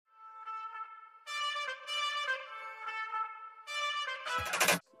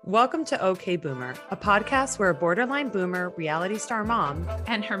Welcome to OK Boomer, a podcast where a borderline boomer reality star mom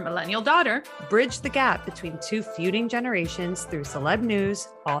and her millennial daughter bridge the gap between two feuding generations through celeb news,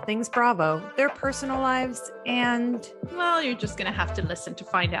 all things Bravo, their personal lives, and... well, you're just going to have to listen to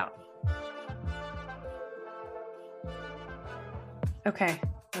find out. Okay,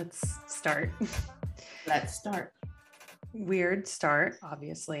 let's start. Let's start. Weird start,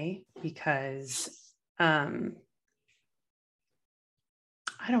 obviously, because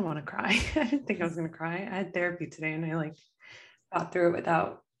I don't want to cry. I didn't think I was going to cry. I had therapy today and I got through it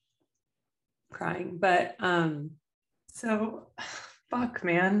without crying. But so fuck,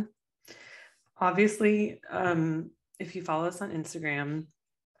 man. Obviously, if you follow us on Instagram,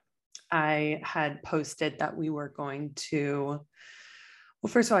 I had posted that we were going to,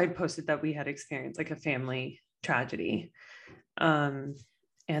 well, first of all, I had posted that we had experienced a family tragedy. And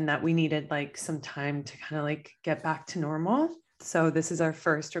that we needed some time to kind of get back to normal. So this is our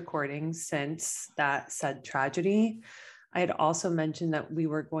first recording since that said tragedy. I had also mentioned that we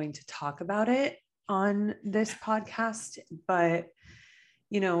were going to talk about it on this podcast, but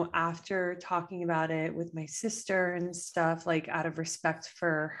after talking about it with my sister and stuff, out of respect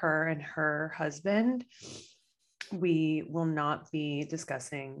for her and her husband, we will not be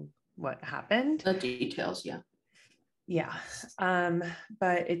discussing what happened. The details, yeah. Yeah.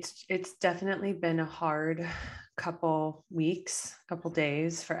 But it's definitely been a hard couple weeks, couple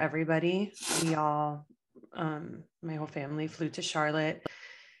days for everybody. We all, my whole family flew to Charlotte,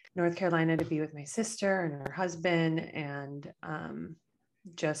 North Carolina to be with my sister and her husband. And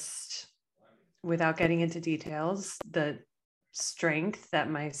just without getting into details, the strength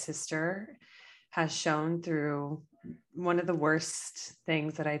that my sister has shown through one of the worst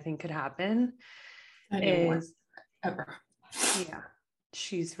things that I think could happen is ever. Yeah.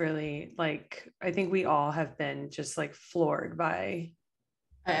 She's really I think we all have been just floored by.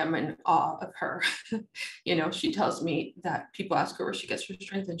 I am in awe of her. She tells me that people ask her where she gets her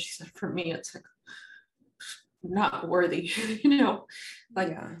strength. And she said, for me, it's not worthy, Yeah.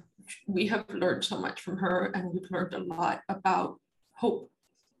 We have learned so much from her and we've learned a lot about hope.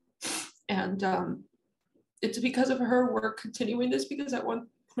 And it's because of her we're continuing this, because at one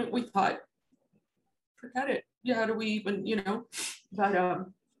point we thought, forget it. Yeah, how do we even, but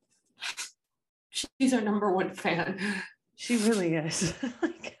she's our number one fan. She really is.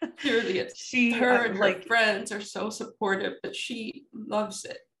 She really is. Her and her friends are so supportive, but she loves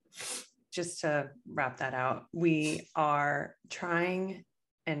it. Just to wrap that out, we are trying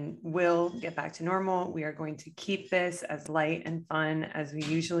and will get back to normal. We are going to keep this as light and fun as we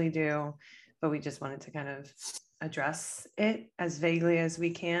usually do, but we just wanted to kind of address it as vaguely as we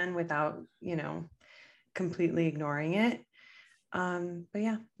can without, completely ignoring it. But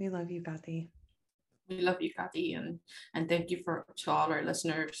yeah, we love you, Kathy. We love you, Kathy, and thank you to all our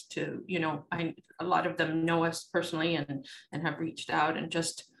listeners. To a lot of them know us personally and have reached out, and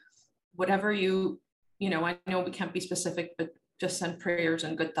just whatever I know we can't be specific, but just send prayers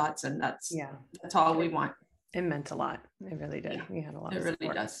and good thoughts, and that's all we want. It meant a lot. It really did. Yeah, we had a lot. It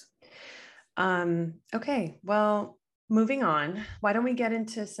really does. Okay, well, moving on. Why don't we get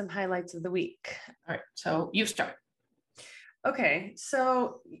into some highlights of the week? All right, so you start. Okay,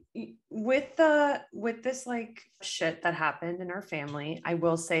 so with this shit that happened in our family, I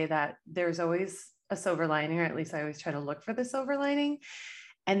will say that there's always a silver lining, or at least I always try to look for the silver lining.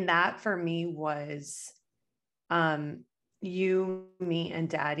 And that for me was you, me, and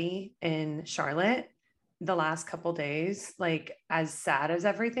Daddy in Charlotte the last couple days. As sad as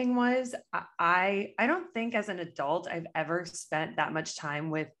everything was, I don't think as an adult I've ever spent that much time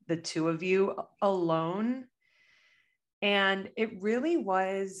with the two of you alone. And it really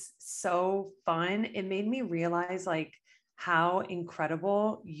was so fun. It made me realize how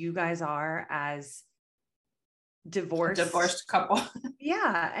incredible you guys are as divorced couple.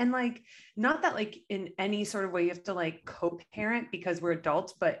 Yeah. And not that in any sort of way you have to co-parent because we're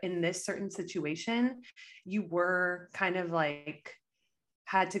adults, but in this certain situation, you were kind of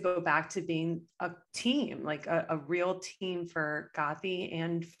had to go back to being a team, a real team for Gothi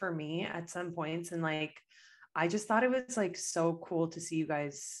and for me at some points. And I just thought it was so cool to see you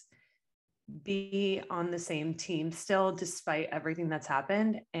guys be on the same team still, despite everything that's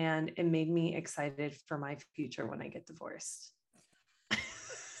happened. And it made me excited for my future when I get divorced.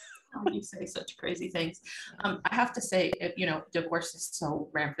 You say such crazy things. I have to say, divorce is so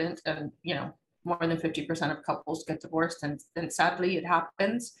rampant, and more than 50% of couples get divorced, and sadly it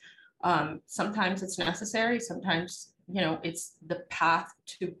happens. Sometimes it's necessary. Sometimes it's the path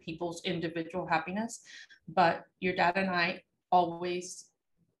to people's individual happiness. But your dad and I always,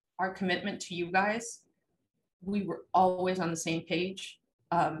 our commitment to you guys we were always on the same page.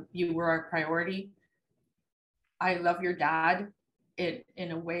 You were our priority. I love your dad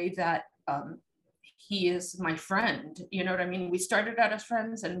in a way that he is my friend. You know what I mean? We started out as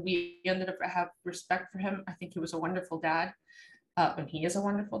friends and we ended up have respect for him. I think he was a wonderful dad, and he is a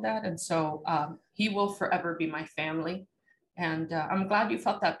wonderful dad. And so he will forever be my family. And I'm glad you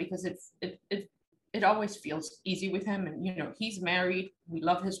felt that, because it always feels easy with him. And, you know, he's married. We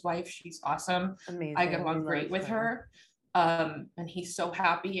love his wife. She's awesome. Amazing. I get along great with her. And he's so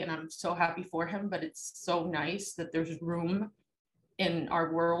happy, and I'm so happy for him. But it's so nice that there's room in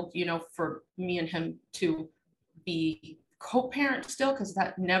our world, you know, for me and him to be co-parent still, because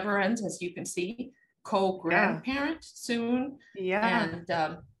that never ends, as you can see, co-grandparent soon. Yeah.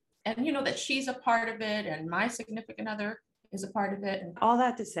 And you know, that she's a part of it, and my significant other is a part of it. And all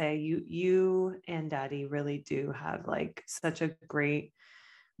that to say, you and Daddy really do have like such a great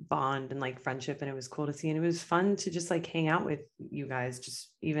bond and like friendship, and it was cool to see, and it was fun to just like hang out with you guys,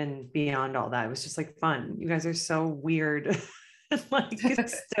 just even beyond all that. It was just like fun. You guys are so weird. Like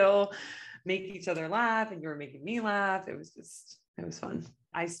still make each other laugh, and you were making me laugh. It was fun.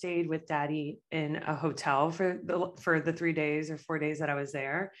 I stayed with Daddy in a hotel for the 3 days or 4 days that I was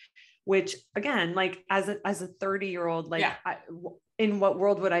there, which again, like as a 30-year-old, like in what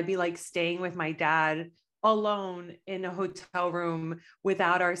world would I be like staying with my dad alone in a hotel room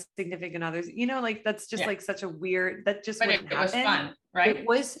without our significant others? You know, like that's just like such a weird, that just wouldn't happen. It was fun, right? It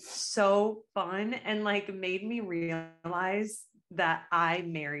was so fun, and like made me realize that I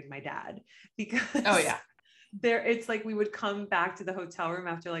married my dad, because it's like we would come back to the hotel room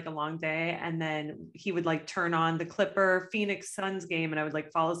after like a long day, and then he would like turn on the Clipper Phoenix Suns game, and I would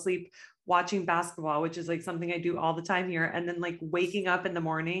like fall asleep watching basketball, which is like something I do all the time here. And then like waking up in the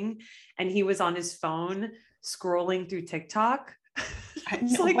morning and he was on his phone scrolling through TikTok.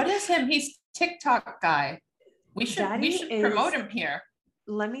 Like, what is him? He's TikTok guy. We should promote him here.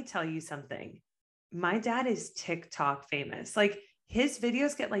 Let me tell you something. My dad is TikTok famous. Like his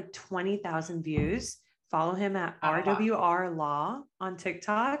videos get like 20,000 views. Follow him at RWR Law on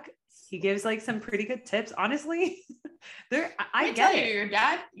TikTok. He gives like some pretty good tips. Honestly, I get it.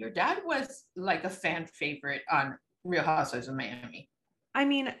 Your dad was like a fan favorite on Real Housewives of Miami. I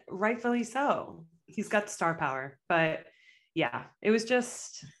mean, rightfully so. He's got star power. But yeah, it was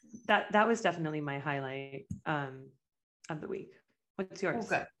just that was definitely my highlight of the week. What's yours? Oh,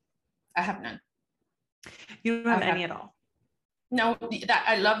 good. I have none. You don't have any at all? No,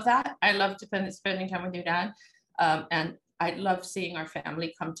 I love that. I love spending time with your dad. And I love seeing our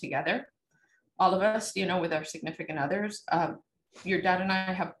family come together. All of us, you know, with our significant others. Your dad and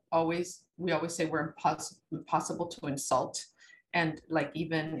I we always say we're impossible to insult. And like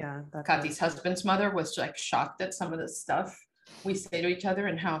even Kati's husband's mother was like shocked at some of the stuff we say to each other,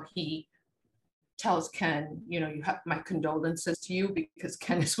 and how he tells Ken, you know, you have my condolences to you because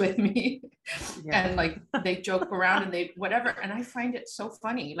Ken is with me. And like they joke around and they whatever. And I find it so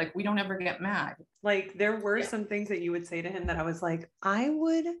funny. Like we don't ever get mad. Like there were some things that you would say to him that I was like, I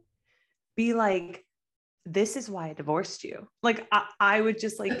would be like, this is why I divorced you. Like I would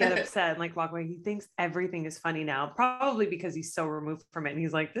just like get upset and like walk away. He thinks everything is funny now, probably because he's so removed from it. And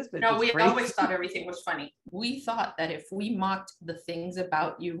he's like, this bitch. No, we always thought everything was funny. We thought that if we mocked the things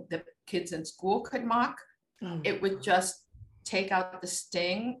about you that kids in school could mock, it would just take out the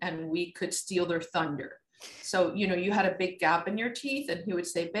sting and we could steal their thunder. So, you know, you had a big gap in your teeth and he would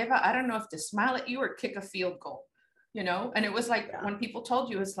say, Beba, I don't know if to smile at you or kick a field goal, you know? And it was like, when people told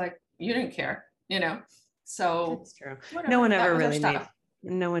you, it's like, you didn't care, you know? So that's true. No one ever really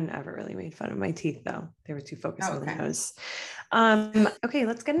made fun of my teeth though. They were too focused on the nose. Okay,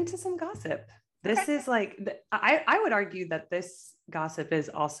 let's get into some gossip. This is like, I would argue that this gossip is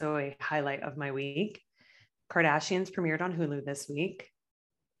also a highlight of my week. Kardashians premiered on Hulu this week.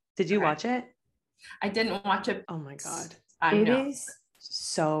 Did you watch it? I didn't watch it. Oh my God. It is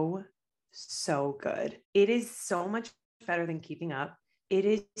so good. It is so much better than Keeping Up. It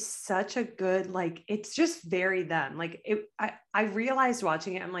is such a good, like, it's just very them. Like I realized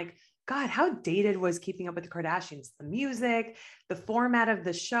watching it, I'm like, God, how dated was Keeping Up with the Kardashians? The music, the format of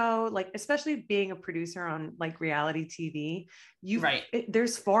the show, like, especially being a producer on like reality TV,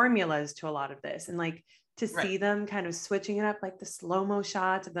 there's formulas to a lot of this. And like to see them kind of switching it up, like the slow-mo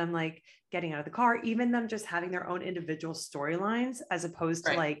shots of them, like getting out of the car, even them just having their own individual storylines, as opposed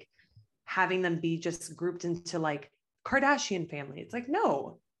to like having them be just grouped into like Kardashian family. It's like,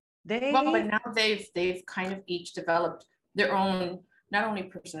 no, but now they've kind of each developed their own, not only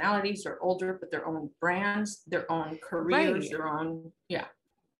personalities, they're older, but their own brands, their own careers, their own,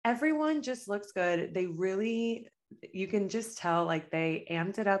 everyone just looks good. They really you can just tell like they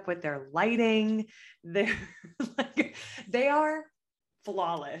amped it up with their lighting. They're like, they are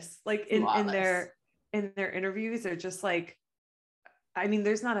flawless. Like in their interviews, they're just like, I mean,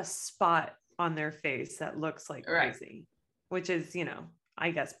 there's not a spot on their face that looks like crazy, which is, you know,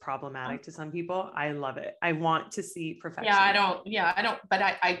 I guess problematic to some people. I love it. I want to see perfection. I don't, but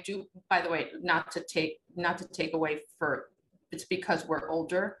I do, by the way, not to take away it's because we're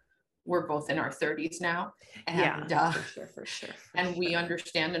older. We're both in our 30s now. And for sure. And we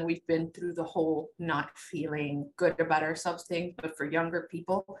understand, and we've been through the whole not feeling good about ourselves thing. But for younger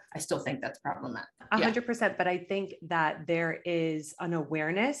people, I still think that's problematic. 100%. But I think that there is an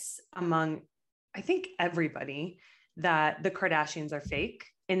awareness among, I think, everybody that the Kardashians are fake,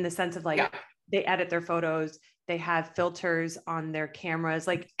 in the sense of like, they edit their photos, they have filters on their cameras,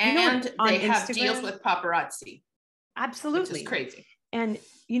 like, and they have deals with paparazzi. Absolutely. Which is crazy. And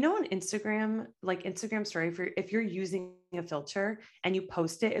you know, on Instagram, like Instagram story, if you're using a filter and you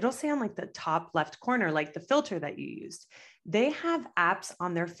post it, it'll say on like the top left corner, like the filter that you used. They have apps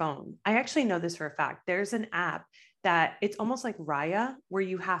on their phone. I actually know this for a fact. There's an app that it's almost like Raya, where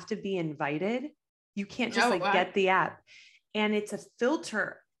you have to be invited. You can't just get the app. And it's a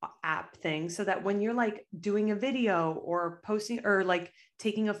filter app thing, so that when you're like doing a video or posting or like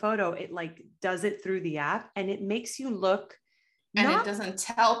taking a photo, it like does it through the app, and it makes you look. And it doesn't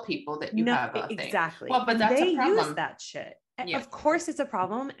tell people that you have a thing. Exactly. Well, but that's a problem. Use that shit. Yeah. Of course it's a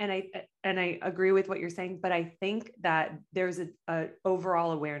problem. And I agree with what you're saying, but I think that there's a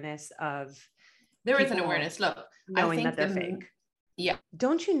overall awareness of. There is an awareness. Look, knowing I think that they're fake. Yeah.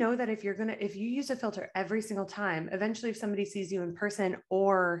 Don't you know that if you use a filter every single time, eventually if somebody sees you in person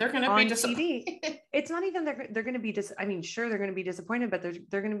or they're going to be TV, it's not even they're going to be I mean, sure, they're going to be disappointed, but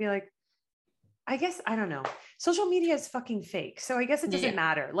they're going to be like, I guess, I don't know. Social media is fucking fake. So I guess it doesn't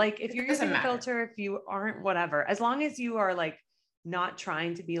matter. Like if you're using a filter, if you aren't, whatever, as long as you are like not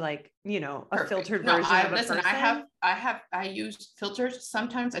trying to be like, you know, a filtered version of a person. I use filters.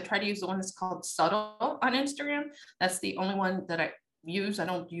 Sometimes I try to use the one that's called Subtle on Instagram. That's the only one that I use. I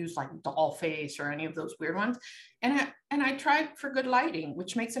don't use like doll face or any of those weird ones. And I try for good lighting,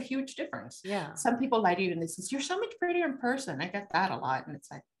 which makes a huge difference. Yeah. Some people lie to you and they say, you're so much prettier in person. I get that a lot. And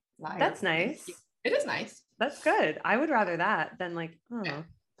it's like, liar. That's nice. It is nice. That's good. I would rather that than like,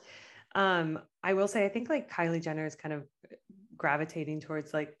 I will say, I think like Kylie Jenner is kind of gravitating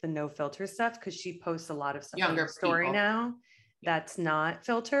towards like the no filter stuff, because she posts a lot of stuff on her story now that's not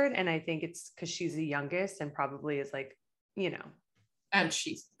filtered. And I think it's because she's the youngest and probably is like, you know. And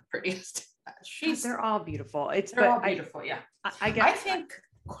she's the prettiest. They're all beautiful. They're all beautiful. Yeah. I think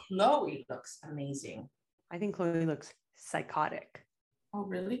Khloe looks amazing. I think Khloe looks psychotic. Oh,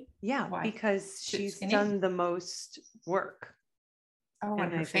 really? Yeah. Why? Because she's done the most work. Oh,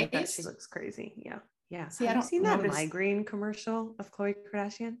 and I think that she looks crazy. Yeah. Yeah. See, Have you seen that migraine commercial of Khloe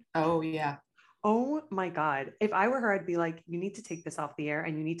Kardashian? Oh, yeah. Oh my God. If I were her, I'd be like, you need to take this off the air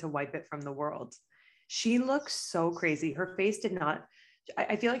and you need to wipe it from the world. She looks so crazy. Her face did not,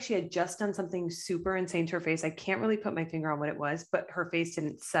 I feel like she had just done something super insane to her face. I can't really put my finger on what it was, but her face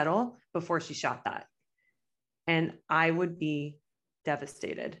didn't settle before she shot that. And I would be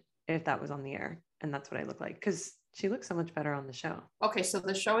devastated if that was on the air and that's what I look like, because she looks so much better on the show. Okay, so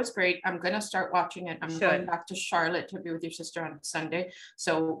the show is great. I'm gonna start watching it. I'm going back to Charlotte to be with your sister on Sunday,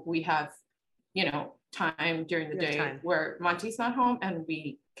 so we have, you know, time during the day where Monty's not home and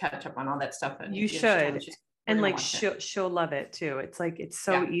we catch up on all that stuff. And you should, and like she'll love it too. It's like it's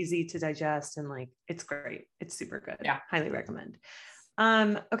so easy to digest and like it's great. It's super good. Yeah, highly recommend.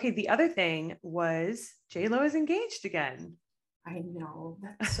 Okay, the other thing was J-Lo is engaged again. I know,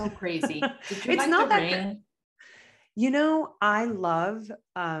 that's so crazy. Did you it's like not the that ring? You know, I love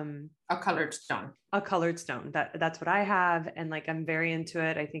a colored stone. That's what I have, and like I'm very into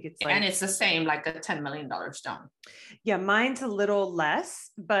it. I think it's like, and it's the same, like a $10 million stone. Yeah, mine's a little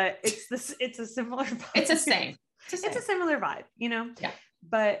less, but it's a similar vibe. It's the same. It's a similar vibe, you know. Yeah.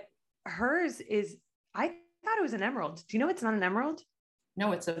 But hers is, I thought it was an emerald. Do you know it's not an emerald?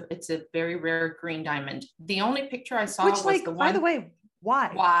 No, it's a very rare green diamond. The only picture I saw was the one. By the way,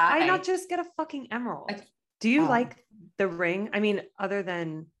 why? Why not just get a fucking emerald? Do you like the ring? I mean, other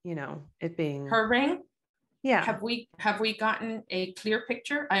than, you know, it being her ring? Yeah. Have we gotten a clear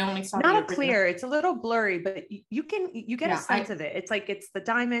picture? I only saw not a clear. It's a little blurry, but you get a sense of it. It's like it's the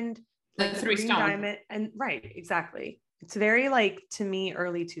diamond, like the three stone diamond, and right, exactly. It's very like, to me,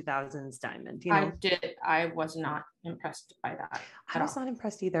 early 2000s diamond. You know, I was not impressed by that. I was not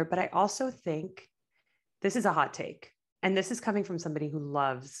impressed either, but I also think this is a hot take, and this is coming from somebody who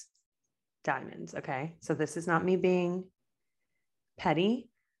loves diamonds. Okay, so this is not me being petty.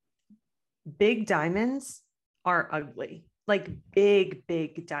 Big diamonds are ugly. Like big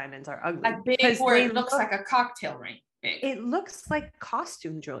diamonds are ugly. Like big, where it looks like a cocktail ring. Big. It looks like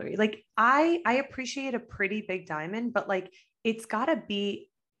costume jewelry. Like I appreciate a pretty big diamond, but like it's got to be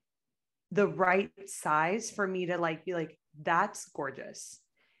the right size for me to like be like, that's gorgeous.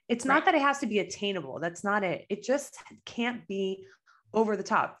 It's not that it has to be attainable. That's not it. It just can't be over the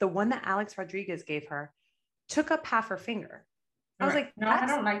top. The one that Alex Rodriguez gave her took up half her finger. I was like, no,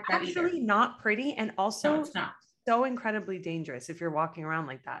 that's I don't like that actually either. not pretty. And also No, it's not. So incredibly dangerous if you're walking around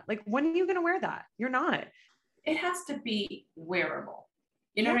like that. Like, when are you going to wear that? You're not. It has to be wearable.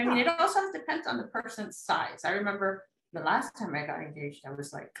 You know what I mean? It also depends on the person's size. I remember the last time I got engaged, I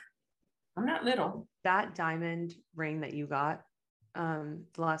was like, I'm not little. That diamond ring that you got the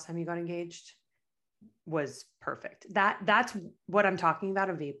last time you got engaged was perfect. That's what I'm talking about,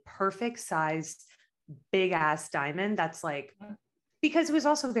 of a perfect size, big ass diamond. That's like, because it was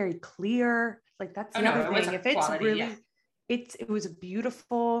also very clear. Like that's the other thing. If it's quality, really, it was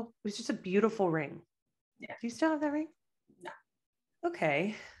just a beautiful ring. Yeah. Do you still have that ring? No.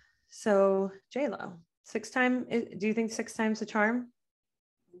 Okay. So J-Lo, 6-time. Do you think 6 times the charm?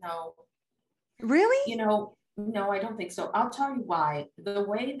 No. Really? No, I don't think so. I'll tell you why. The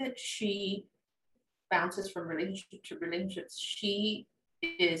way that she bounces from relationship to relationship, she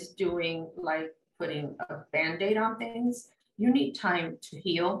is doing like putting a band-aid on things. You need time to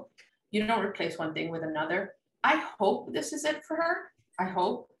heal. You don't replace one thing with another. I hope this is it for her. I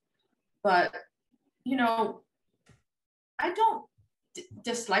hope. But, I don't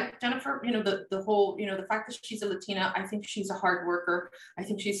dislike Jennifer, the whole, the fact that she's a Latina. I think she's a hard worker. I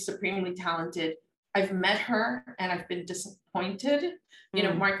think she's supremely talented. I've met her and I've been disappointed.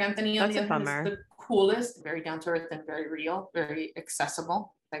 Mark Anthony on the other hand is the coolest, very down to earth and very real, very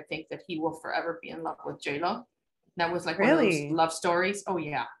accessible. I think that he will forever be in love with J-Lo. That was like one of those love stories. Oh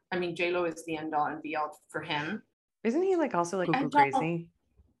yeah. I mean, J-Lo is the end all and be all for him. Isn't he like also like cuckoo crazy?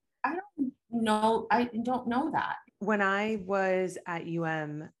 I don't know. I don't know that. When I was at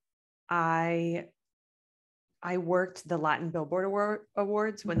UM, I worked the Latin Billboard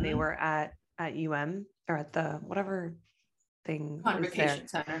Awards when they were at UM, or at the whatever thing Convocation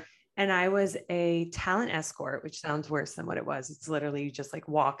Center. And I was a talent escort, which sounds worse than what it was. It's literally just like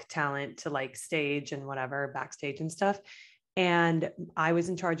walk talent to like stage and whatever, backstage and stuff. And I was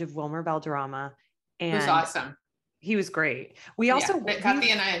in charge of Wilmer Valderrama. And he was awesome. He was great. We also,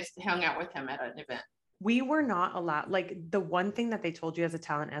 Kathy and I hung out with him at an event. We were not allowed, like the one thing that they told you as a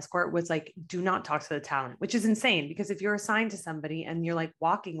talent escort was like, do not talk to the talent, which is insane, because if you're assigned to somebody and you're like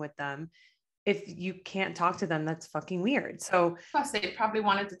walking with them, if you can't talk to them, that's fucking weird. So plus they probably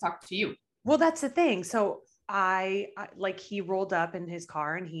wanted to talk to you. Well, that's the thing. So I like, he rolled up in his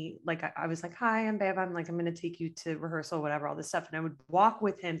car and he like, I was like, hi, I'm Bev. I'm like, I'm going to take you to rehearsal, whatever, all this stuff. And I would walk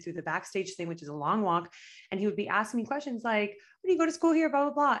with him through the backstage thing, which is a long walk. And he would be asking me questions like, where do you go to school here?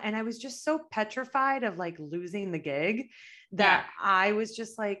 Blah, blah, blah. And I was just so petrified of like losing the gig that I was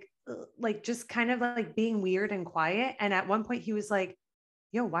just like just kind of like being weird and quiet. And at one point he was like,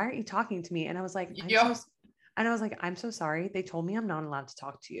 yo, why aren't you talking to me? And I was like, I'm so sorry. They told me I'm not allowed to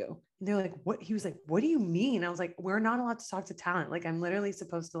talk to you. And they're like, what? He was like, what do you mean? I was like, we're not allowed to talk to talent. Like, I'm literally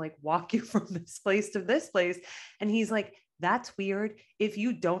supposed to like walk you from this place to this place. And he's like, that's weird. If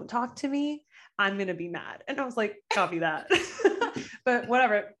you don't talk to me, I'm going to be mad. And I was like, copy that. But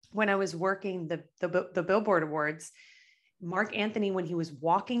whatever. When I was working the Billboard Awards, Mark Anthony, when he was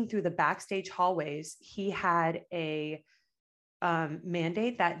walking through the backstage hallways, he had a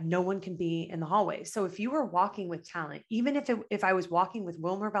mandate that no one can be in the hallway. So if you were walking with talent, even if I was walking with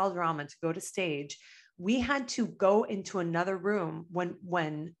Wilmer Valderrama to go to stage, we had to go into another room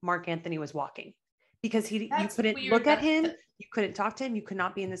when Mark Anthony was walking, because you couldn't look at him, you couldn't talk to him, you could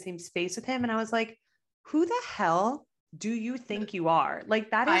not be in the same space with him. And I was like, who the hell do you think you are? Like,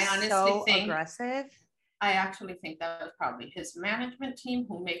 that is so aggressive. I actually think that was probably his management team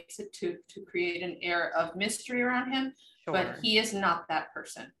who makes it to create an air of mystery around him. Sure. But he is not that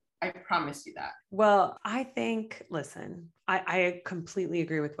person. I promise you that. Well, I think, listen, I completely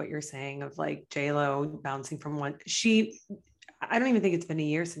agree with what you're saying of like J-Lo bouncing from one. I don't even think it's been a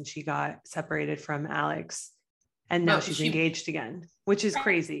year since she got separated from Alex. And now she's engaged again, which is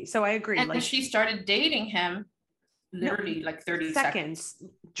crazy. So I agree. And like, she started dating him literally like 30 seconds.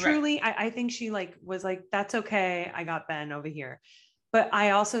 Truly, right. I think she like was like, that's okay. I got Ben over here. But I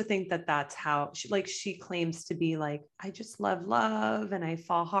also think that that's how she claims to be like, I just love and I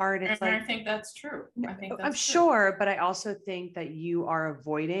fall hard. It's and like, I think that's true. I'm sure, but I also think that you are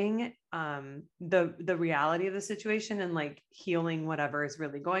avoiding the reality of the situation and like healing whatever is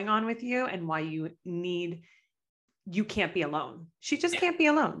really going on with you, and why you need you can't be alone. She just can't be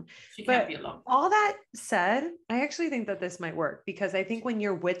alone. She but can't be alone. All that said, I actually think that this might work, because I think when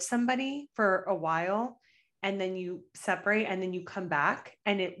you're with somebody for a while and then you separate and then you come back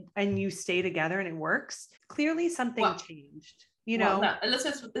and you stay together and it works, clearly something changed, you know? No, this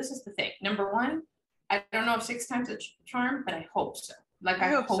is the thing. Number one, I don't know if 6 times a charm, but I hope so. Like, I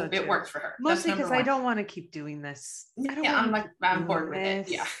hope so it works for her. Mostly because I don't want to keep doing this. I'm bored with it.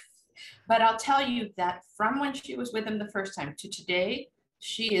 Yeah. But I'll tell you that from when she was with him the first time to today,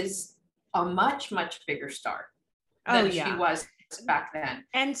 she is a much, much bigger star than she was back then.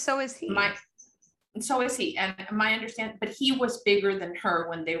 And so is he. And my understanding, but he was bigger than her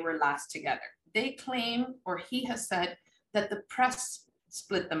when they were last together. They claim, or he has said, that the press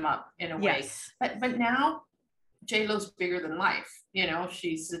split them up in a way. But now J-Lo's bigger than life. You know,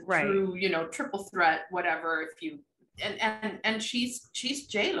 she's a true, you know, triple threat, whatever. If you and she's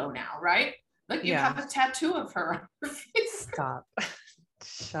J-Lo now, right? Look, you have a tattoo of her on her face. Stop.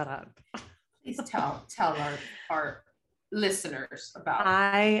 Shut up. Please tell our listeners about.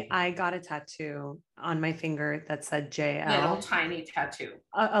 I got a tattoo on my finger that said JL. Little tiny tattoo.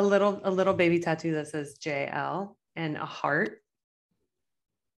 A little baby tattoo that says JL and a heart.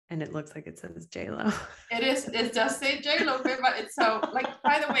 And it looks like it says J-Lo. It does say J-Lo, but it's so, like,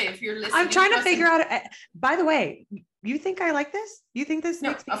 by the way, if you're listening. I'm trying to figure out, by the way, you think I like this? You think this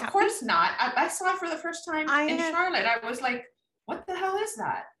makes me happy? Of course not. I saw it for the first time in Charlotte. I was like, what the hell is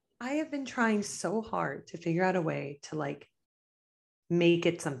that? I have been trying so hard to figure out a way to like make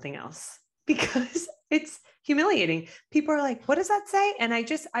it something else, because it's humiliating. People are like, what does that say? And I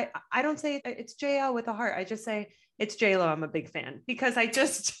don't say it's JL with a heart. I just say it's J-Lo. I'm a big fan, because I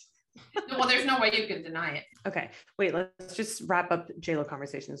just. Well, there's no way you can deny it. Okay. Wait, let's just wrap up J-Lo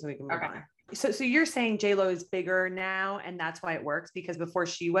conversation so we can move on. So you're saying J-Lo is bigger now, and that's why it works, because before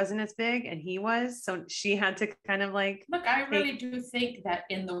she wasn't as big and he was, so she had to kind of like. Look, I really do think that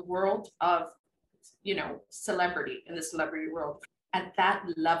in the world of, you know, celebrity, in the celebrity world, at that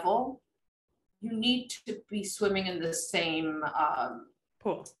level, you need to be swimming in the same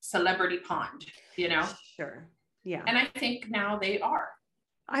pool, celebrity pond, you know? Sure. Yeah. And I think now they are.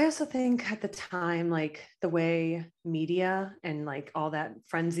 I also think at the time, like the way media and like all that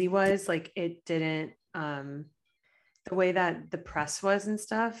frenzy was, like it didn't, the way that the press was and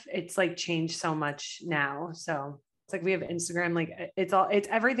stuff, it's like changed so much now. So it's like we have Instagram, like it's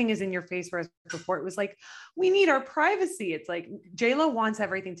everything is in your face. Whereas before it was like, we need our privacy. It's like J-Lo wants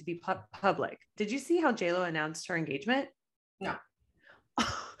everything to be public. Did you see how J-Lo announced her engagement? No.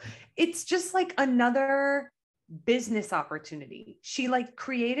 It's just like another business opportunity. She like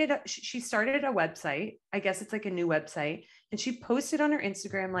she started a website. I guess it's like a new website. And she posted on her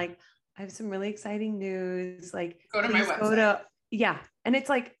Instagram, like, I have some really exciting news. Like, go to my website. And it's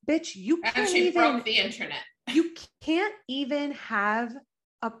like, bitch, you can't even broke the internet. You can't even have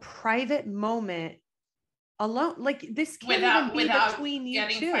a private moment alone. Like this can't even be between you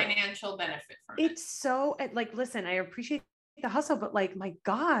two. Getting financial benefit from it. It's so like, listen, I appreciate the hustle, but like, my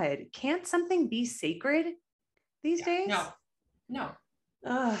God, can't something be sacred these days? No.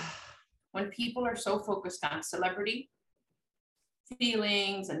 Ugh. When people are so focused on celebrity,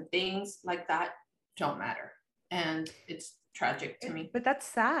 feelings and things like that don't matter. And it's tragic to me. But that's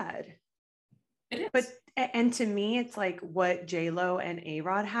sad. It is. But and to me, it's like what J-Lo and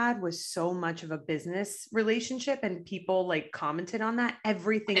A-Rod had was so much of a business relationship, and people like commented on that.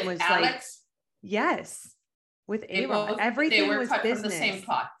 Everything was Alex, like, yes, with A-Rod, everything was cut business. From the same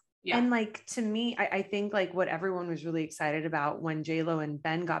plot. Yeah. And like, to me, I think like what everyone was really excited about when J-Lo and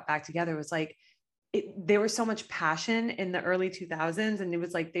Ben got back together was like, there was so much passion in the early 2000s, and it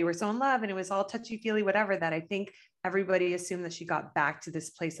was like, they were so in love and it was all touchy feely, whatever, that I think everybody assumed that she got back to this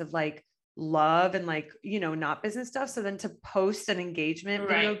place of like love and like, you know, not business stuff. So then to post an engagement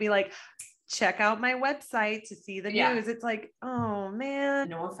video, be like, check out my website to see the news. It's like, oh man.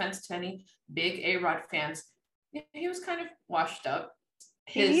 No offense to any big A-Rod fans. He was kind of washed up.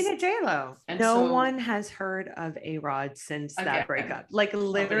 He needed J-Lo. No one has heard of A-Rod since that breakup. Like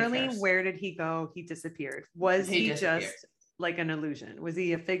literally, where did he go? He disappeared. Was he just like an illusion? Was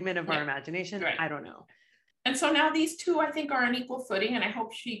he a figment of our imagination? Right. I don't know. And so now these two, I think, are on equal footing. And I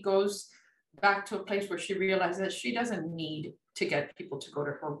hope she goes back to a place where she realizes she doesn't need to get people to go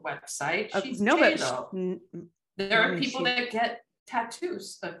to her website. She's J-Lo. There are people that get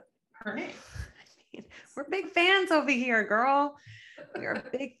tattoos of her name. I mean, we're big fans over here, girl. We are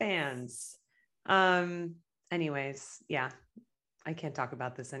big fans. Anyways, yeah, I can't talk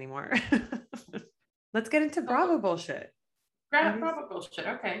about this anymore. Let's get into Bravo bullshit. Bravo bullshit.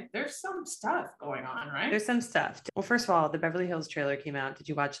 Okay. There's some stuff going on, right? There's some stuff. Well, first of all, the Beverly Hills trailer came out. Did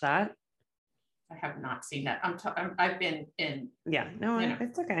you watch that? I have not seen that. I've been in. Yeah, no,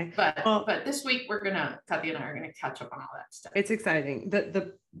 it's okay. But this week Kathy and I are gonna catch up on all that stuff. It's exciting.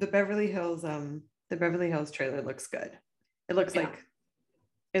 The Beverly Hills trailer looks good. It looks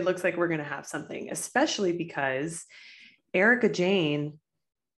like we're gonna have something, especially because Erica Jane,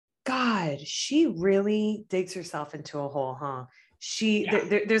 God, she really digs herself into a hole, huh?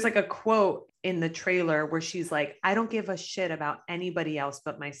 There's like a quote in the trailer where she's like, I don't give a shit about anybody else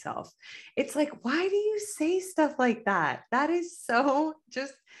but myself. It's like, why do you say stuff like that? That is so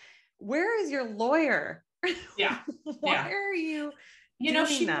just, where is your lawyer? Yeah. Why are you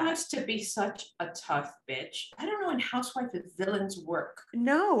she that? wants to be such a tough bitch. I don't know in Housewife if villains work.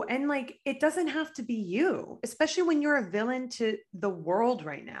 No, and like it doesn't have to be you, especially when you're a villain to the world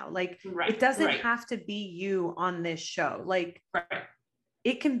right now. Like it doesn't have to be you on this show. Like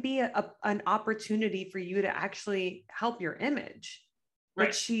it can be an opportunity for you to actually help your image.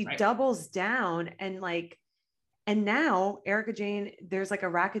 But she doubles down and now Erica Jane, there's like a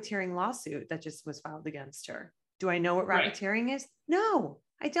racketeering lawsuit that just was filed against her. Do I know what racketeering is? No,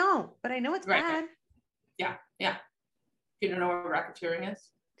 I don't, but I know it's bad. Yeah. You don't know what racketeering is?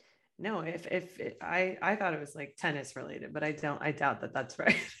 No, I thought it was like tennis related, but I doubt that that's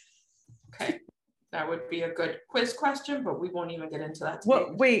right. Okay. That would be a good quiz question, but we won't even get into that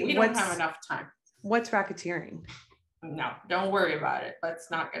today. We don't have enough time. What's racketeering? No, don't worry about it. Let's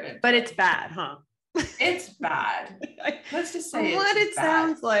not get into it. But it's bad, huh? It's bad. Let's just say what it bad.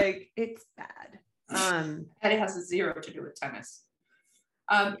 Sounds like it's bad. And it has zero to do with tennis.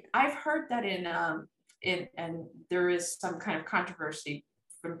 I've heard that and there is some kind of controversy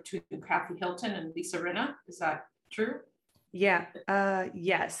between Kathy Hilton and Lisa Rinna. Is that true? Yeah.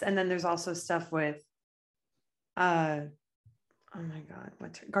 Yes. And then there's also stuff with oh my God,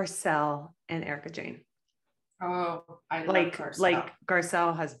 what's her? Garcelle and Erica Jane. Oh, I love Garcelle. Like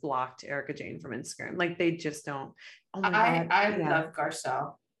Garcelle has blocked Erica Jane from Instagram. Like they just don't. Oh my God. I love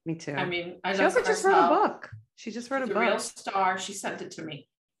Garcelle. Me too. I mean, she also just wrote a book. She just wrote a book. Real star. She sent it to me.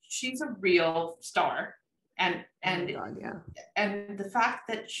 She's a real star. And God, yeah. And the fact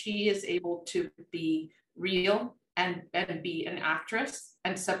that she is able to be real and be an actress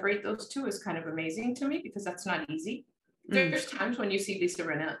and separate those two is kind of amazing to me because that's not easy. There's times when you see Lisa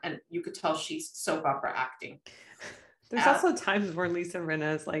Rinna and you could tell she's soap opera acting. There's also times where Lisa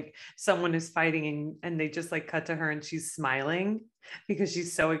Rinna is like someone is fighting and they just like cut to her and she's smiling because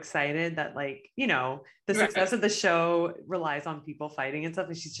she's so excited that like, the success of the show relies on people fighting and stuff.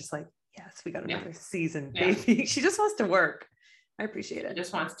 And she's just like, yes, we got another season, baby. She just wants to work. I appreciate it. She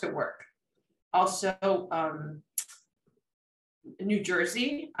just wants to work. Also, New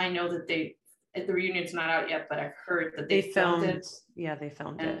Jersey, I know that the reunion's not out yet, but I've heard that they filmed it. Yeah, they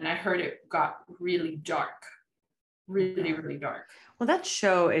filmed it. And I heard it got really dark. Really dark. Well, that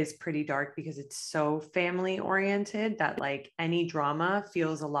show is pretty dark because it's so family oriented that like any drama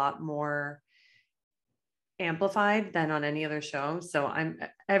feels a lot more amplified than on any other show. So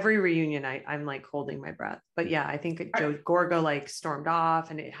every reunion I'm like holding my breath. But yeah, I think Joe Gorga like stormed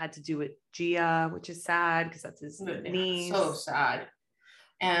off and it had to do with Gia, which is sad because that's his niece. So sad.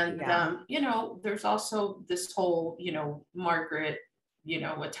 And there's also this whole, Margaret,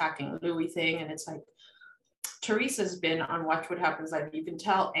 attacking Louis thing. And it's like Teresa's been on Watch What Happens Live. You can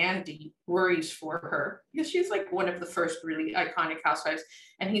tell Andy worries for her because she's like one of the first really iconic housewives.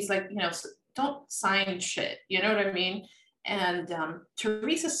 And he's like, don't sign shit. You know what I mean? And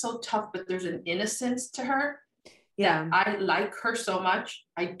Teresa's so tough, but there's an innocence to her. Yeah. I like her so much.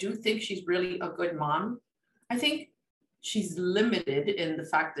 I do think she's really a good mom. I think she's limited in the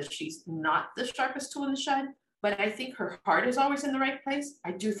fact that she's not the sharpest tool in the shed, but I think her heart is always in the right place.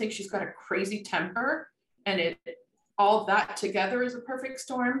 I do think she's got a crazy temper. And all that together is a perfect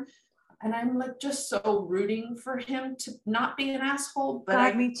storm. And I'm like just so rooting for him to not be an asshole.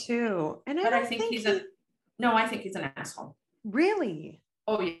 But me too. And I think he's an asshole. Really?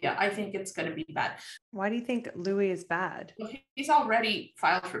 Oh yeah, I think it's going to be bad. Why do you think Louis is bad? Well, he's already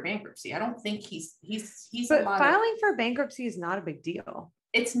filed for bankruptcy. I don't think he's. But filing for bankruptcy is not a big deal.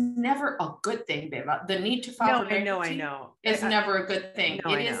 It's never a good thing, babe. The need to file for bankruptcy I know. Is never a good thing.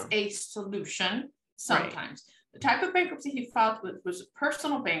 It is a solution. Sometimes. Right. The type of bankruptcy he filed with was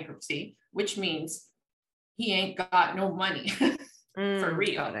personal bankruptcy, which means he ain't got no money for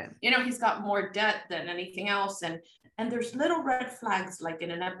real. He's got more debt than anything else. And there's little red flags, like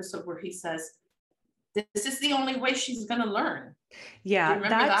in an episode where he says, this is the only way she's going to learn.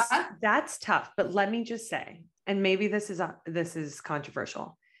 Yeah, that's tough. But let me just say, and maybe this is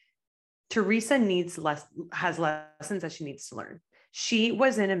controversial. Teresa has lessons that she needs to learn. She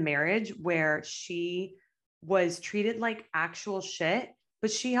was in a marriage where she was treated like actual shit,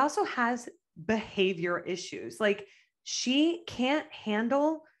 but she also has behavior issues. Like she can't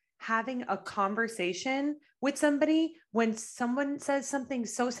handle having a conversation with somebody when someone says something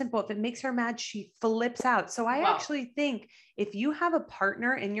so simple. If it makes her mad, she flips out. So I actually think if you have a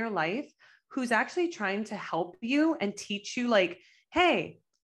partner in your life who's actually trying to help you and teach you like, hey,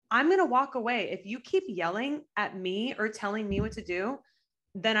 I'm going to walk away. If you keep yelling at me or telling me what to do,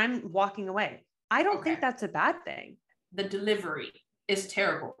 then I'm walking away. I don't think that's a bad thing. The delivery is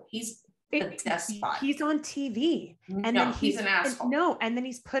terrible. He's a despot. He's on TV. And no, then he's an asshole. No, and then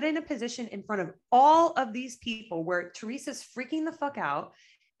he's put in a position in front of all of these people where Teresa's freaking the fuck out.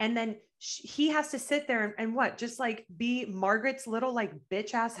 And then he has to sit there and what? Just like be Margaret's little like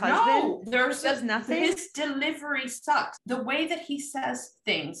bitch ass husband. No, does nothing. His delivery sucks. The way that he says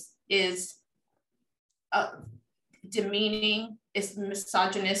things is demeaning. It's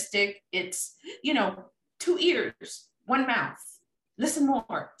misogynistic. It's, you know, 2 ears, 1 mouth. Listen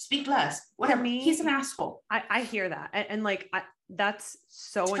more, speak less. Whatever. He's an asshole. I hear that, and like that's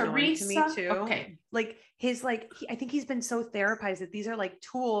so annoying to me too. Okay. Like his I think he's been so therapized that these are like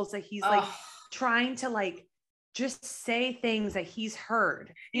tools that he's like trying to like just say things that he's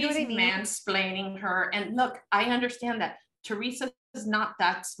heard. You know what I mean? Mansplaining her. And look, I understand that Teresa is not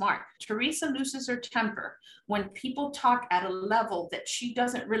that smart. Teresa loses her temper when people talk at a level that she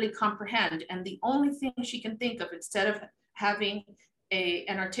doesn't really comprehend, and the only thing she can think of instead of having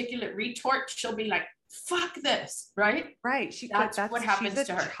an articulate retort, she'll be like, fuck this, right? Right. That's what happens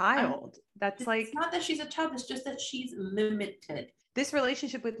to her. Child. That's like, it's not that she's a child, it's just that she's limited. This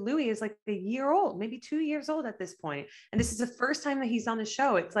relationship with Louis is like a year old, maybe 2 years old at this point. And this is the first time that he's on the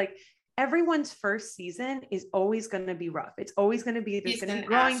show. It's like everyone's first season is always going to be rough. It's always going to be, there's going to be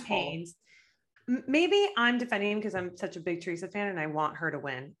growing pains. Maybe I'm defending him because I'm such a big Teresa fan and I want her to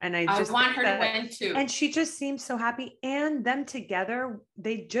win. And I just want her to win too. And she just seems so happy. And them together,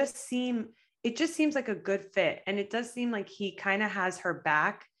 it just seems like a good fit. And it does seem like he kind of has her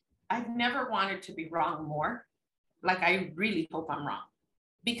back. I've never wanted to be wrong more. Like, I really hope I'm wrong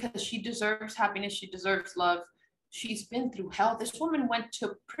because she deserves happiness. She deserves love. She's been through hell. This woman went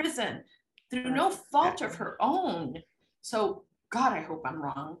to prison through no fault of her own. So God, I hope I'm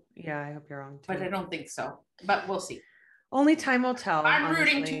wrong. Yeah, I hope you're wrong too. But I don't think so. But we'll see. Only time will tell. I'm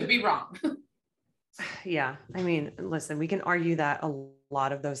rooting to be wrong. Yeah. I mean, listen, we can argue that a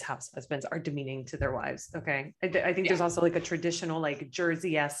lot of those house husbands are demeaning to their wives. Okay. I think there's also like a traditional, like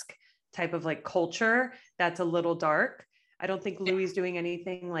Jersey-esque type of like culture that's a little dark. I don't think Louis doing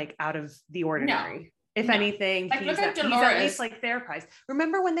anything like out of the ordinary. No. If anything, like, he's at least like therapized.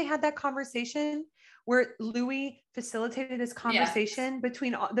 Remember when they had that conversation where Louis facilitated this conversation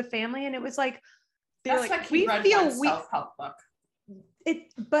between the family, and it was like, that's like we feel self-help book.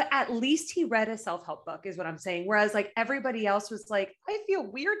 But at least he read a self-help book is what I'm saying. Whereas like everybody else was like, I feel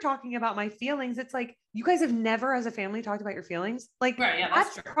weird talking about my feelings. It's like, you guys have never as a family talked about your feelings. Like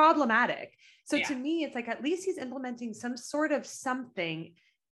that's problematic. So to me, it's like, at least he's implementing some sort of something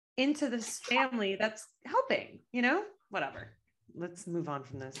into this family that's helping, you know, whatever. Let's move on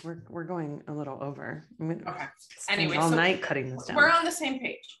from this. We're going a little over. Okay. Anyway, all night cutting this down. We're on the same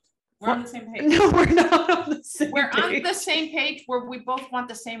page. We're on the same page. No, we're not on the same page. On the same page where we both want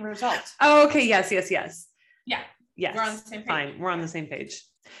the same results. Oh, okay. Yes. Yeah. Yes. We're on the same page. Fine. We're on the same page.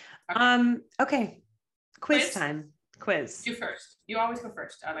 Okay. Quiz time. Quiz. You first. You always go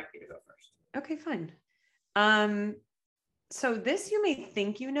first. I like you to go first. Okay, fine. So this you may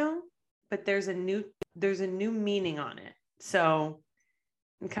think you know, but there's a new meaning on it. So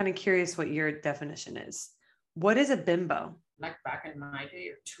I'm kind of curious what your definition is. What is a bimbo? Like back in my day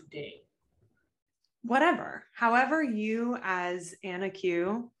or today? Whatever. However you as Anna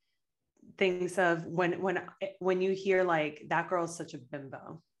Q thinks of when you hear like, that girl's such a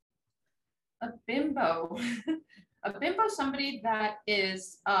bimbo. A bimbo. A bimbo is somebody that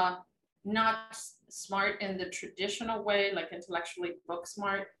is not smart in the traditional way, like intellectually book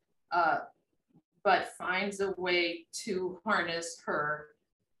smart, but finds a way to harness her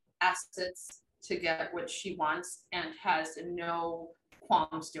assets to get what she wants and has no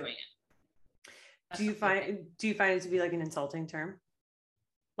qualms doing it. Do you find it to be like an insulting term?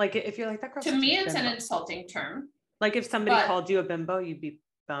 Like if you're like, that girl. To me, it's an insulting term. Like if somebody called you a bimbo, you'd be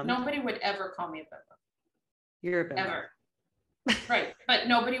bummed. Nobody would ever call me a bimbo. You're a bimbo. Ever. Right. But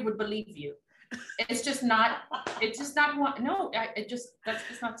nobody would believe you. It's just not one. No, that's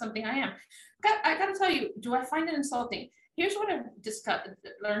just not something I am. I got to tell you, do I find it insulting? Here's what I've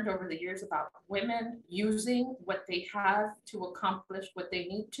learned over the years about women using what they have to accomplish what they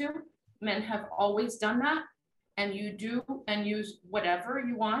need to. Men have always done that. And you do and use whatever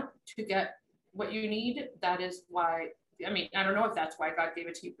you want to get what you need. That is why I mean, I don't know if that's why God gave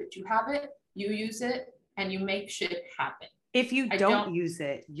it to you, but you have it, you use it, and you make shit happen. If you don't use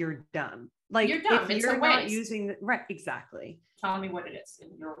it, you're dumb. Like, you're dumb. if you're not using right, exactly. Tell me what it is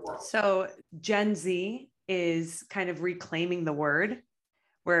in your world. So Gen Z is kind of reclaiming the word,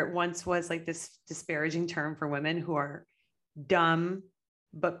 where it once was like this disparaging term for women who are dumb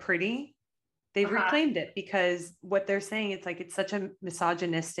but pretty. They've reclaimed it, because what they're saying, it's like, it's such a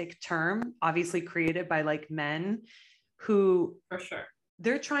misogynistic term, obviously created by like men who, for sure,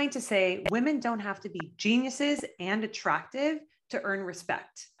 they're trying to say women don't have to be geniuses and attractive to earn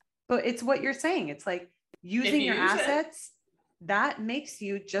respect. But it's what you're saying. It's like using your assets, that makes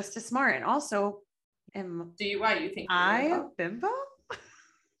you just as smart. And also, do you, why you think I a bimbo?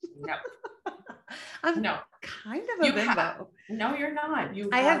 No. I'm no. kind of a bimbo. No, you're not.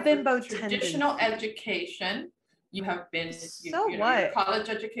 I have bimbo traditional education. You have been, you know, you're college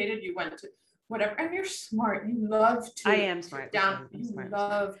educated, you went to whatever, and you're smart. You love to. I am smart.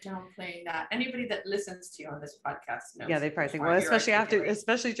 Love downplaying that. Anybody that listens to you on this podcast knows. Yeah, they probably think, well,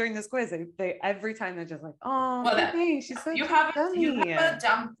 especially during this quiz, they every time they're just like, oh, well, she's so you have a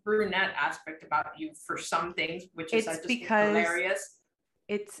dumb brunette aspect about you for some things, which is just hilarious.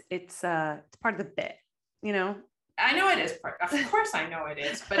 It's part of the bit, you know. I know it is part. Of course, I know it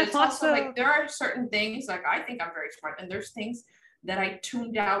is, but it's also like there are certain things, like I think I'm very smart, and there's things that I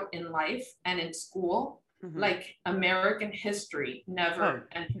tuned out in life and in school, like American history, never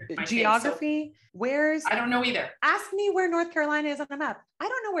entered my geography. I don't know either. Ask me where North Carolina is on a map. I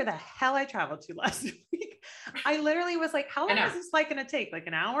don't know where the hell I traveled to last week. I literally was like, how long is this flight going to take? Like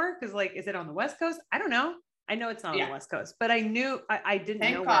an hour? Because like, is it on the West Coast? I don't know. I know it's not on the West Coast, but I knew I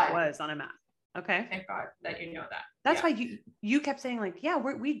didn't know where it was on a map. Okay. Thank God that you know that. That's why you kept saying like, yeah,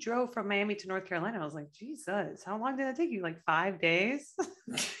 we drove from Miami to North Carolina. I was like, Jesus, how long did it take you? Like 5 days?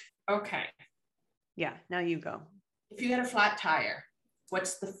 Okay. Yeah. Now you go. If you get a flat tire,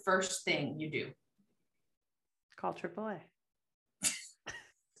 what's the first thing you do? Call AAA.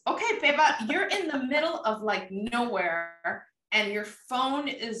 Okay, Beba, you're in the middle of like nowhere and your phone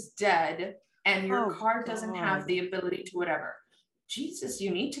is dead and your car doesn't have the ability to whatever. Jesus,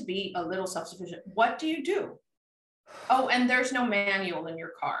 you need to be a little self-sufficient. What do you do? Oh, and there's no manual in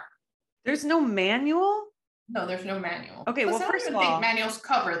your car. There's no manual? No, there's no manual. Okay, well, first of all, I think manuals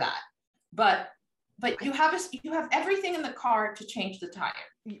cover that. But you have everything in the car to change the tire.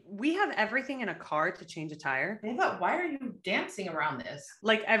 We have everything in a car to change a tire. Eva, why are you dancing around this?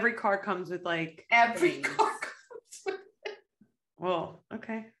 Like every car comes with like every car comes with it. Well,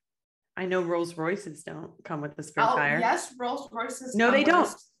 okay. I know Rolls Royces don't come with the spare tire. Yes, Rolls Royces. No, they don't.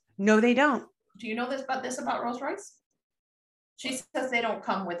 No, they don't. Do you know this about Rolls Royce? She says they don't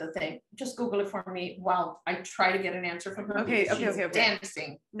come with a thing. Just Google it for me while I try to get an answer from her. Okay.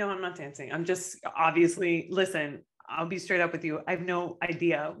 Dancing. No, I'm not dancing. I'm just obviously, listen, I'll be straight up with you. I have no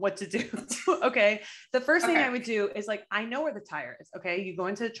idea what to do. Okay. The first thing I would do is like, I know where the tire is. Okay. You go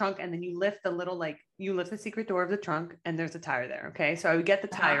into the trunk and then you lift you lift the secret door of the trunk and there's a tire there. Okay. So I would get the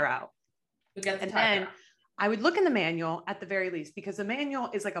tire out. Then I would look in the manual at the very least, because the manual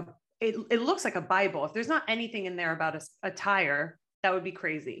is like it looks like a Bible. If there's not anything in there about a tire, that would be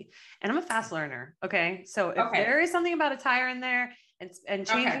crazy. And I'm a fast learner. Okay. So if there is something about a tire in there and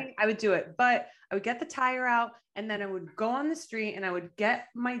changing, I would do it. But I would get the tire out and then I would go on the street and I would get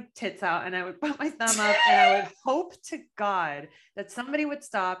my tits out and I would put my thumb up and I would hope to God that somebody would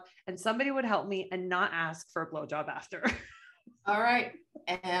stop and somebody would help me and not ask for a blowjob after. All right.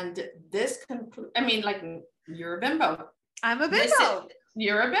 And this I mean, like, you're a bimbo. I'm a bimbo.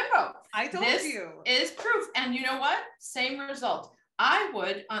 You're a bimbo. I told you. This is proof. And you know what? Same result. I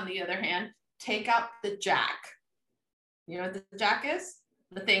would, on the other hand, take out the jack. You know what the jack is?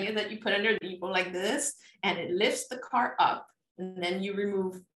 The thing that you put under, you go like this, and it lifts the car up. And then you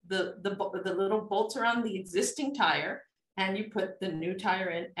remove the little bolts around the existing tire, and you put the new tire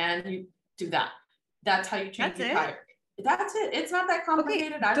in, and you do that. That's how you change the tire. That's it. It's not that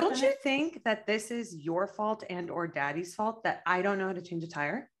complicated. Okay. Don't you think that this is your fault and or daddy's fault that I don't know how to change a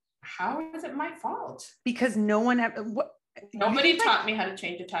tire? How is it my fault? Because nobody taught me how to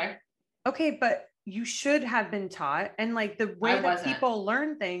change a tire. Okay, but you should have been taught. And like the way that people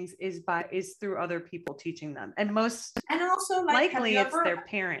learn things is through other people teaching them. And also likely it's their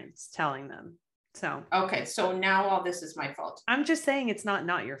parents telling them. So okay, so now all this is my fault. I'm just saying it's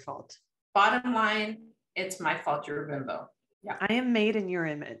not your fault. Bottom line, it's my fault you're a bimbo. Yeah. I am made in your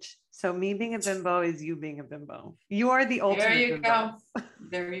image. So me being a bimbo is you being a bimbo. You are the ultimate bimbo. Go.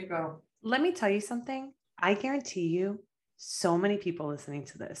 There you go. Let me tell you something. I guarantee you so many people listening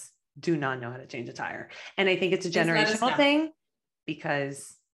to this do not know how to change a tire. And I think it's a generational thing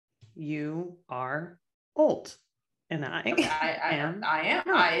because you are old. And I am. No.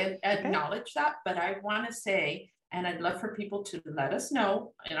 I acknowledge that, but I want to say, and I'd love for people to let us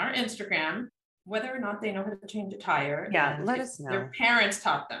know in our Instagram whether or not they know how to change a tire. Yeah, and let us know. Their parents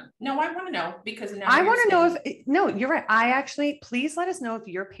taught them. No, I want to know, because now I want to know if, no, you're right. Please let us know if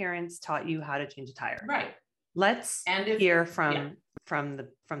your parents taught you how to change a tire. Right. Let's hear from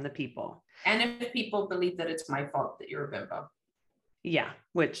the people. And if people believe that it's my fault that you're a bimbo. Yeah,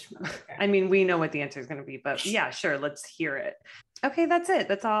 which, okay. I mean, we know what the answer is going to be, but yeah, sure. Let's hear it. Okay. That's it.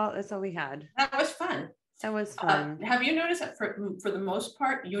 That's all we had. That was fun. That was fun. Have you noticed that for the most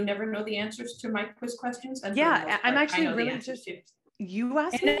part, you never know the answers to my quiz questions? And yeah, I'm actually really just, you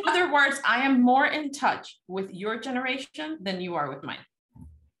asked me. In other words, I am more in touch with your generation than you are with mine.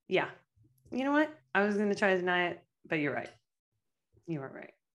 Yeah. You know what? I was going to try to deny it, but you're right. You were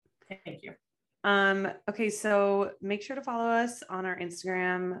right. Thank you. Okay. So make sure to follow us on our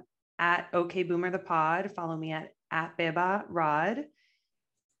Instagram at OKBoomerThePod. Follow me at Beba Rod.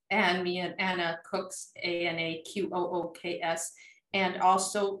 And me and Anna Cooks, ANAQOOKS. And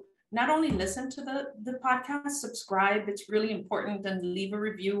also, not only listen to the podcast, subscribe. It's really important, and leave a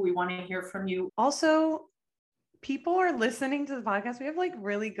review. We want to hear from you. Also, people are listening to the podcast. We have like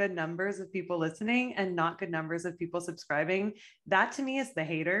really good numbers of people listening and not good numbers of people subscribing. That to me is the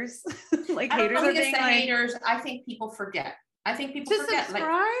haters. Like, haters are being like, haters. I think people forget. Forget. Subscribe?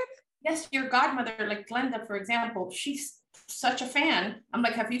 Like, yes, your godmother, like Glenda, for example, she's such a fan. I'm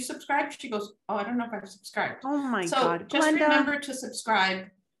like, have you subscribed? She goes, oh, I don't know if I've subscribed. Oh my God. Just Glenda, remember to subscribe.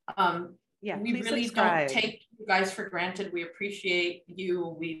 Yeah, we really subscribe. Don't take you guys for granted. We appreciate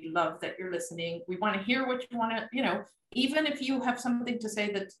you. We love that you're listening. We want to hear what you want to, even if you have something to say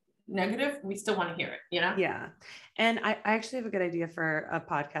that's negative, we still want to hear it, Yeah. And I actually have a good idea for a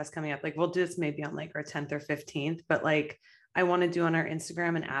podcast coming up. Like, we'll do this maybe on like our 10th or 15th, but like, I want to do on our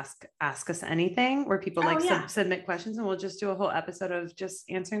Instagram and ask us anything, where people submit questions, and we'll just do a whole episode of just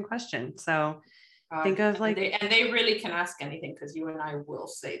answering questions. So think of like, and they really can ask anything, because you and I will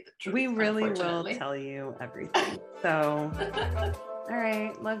say the truth. We really will tell you everything. So, all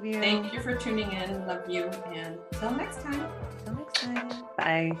right. Love you. Thank you for tuning in. Love you. And till next time.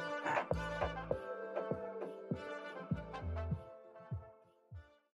 Bye.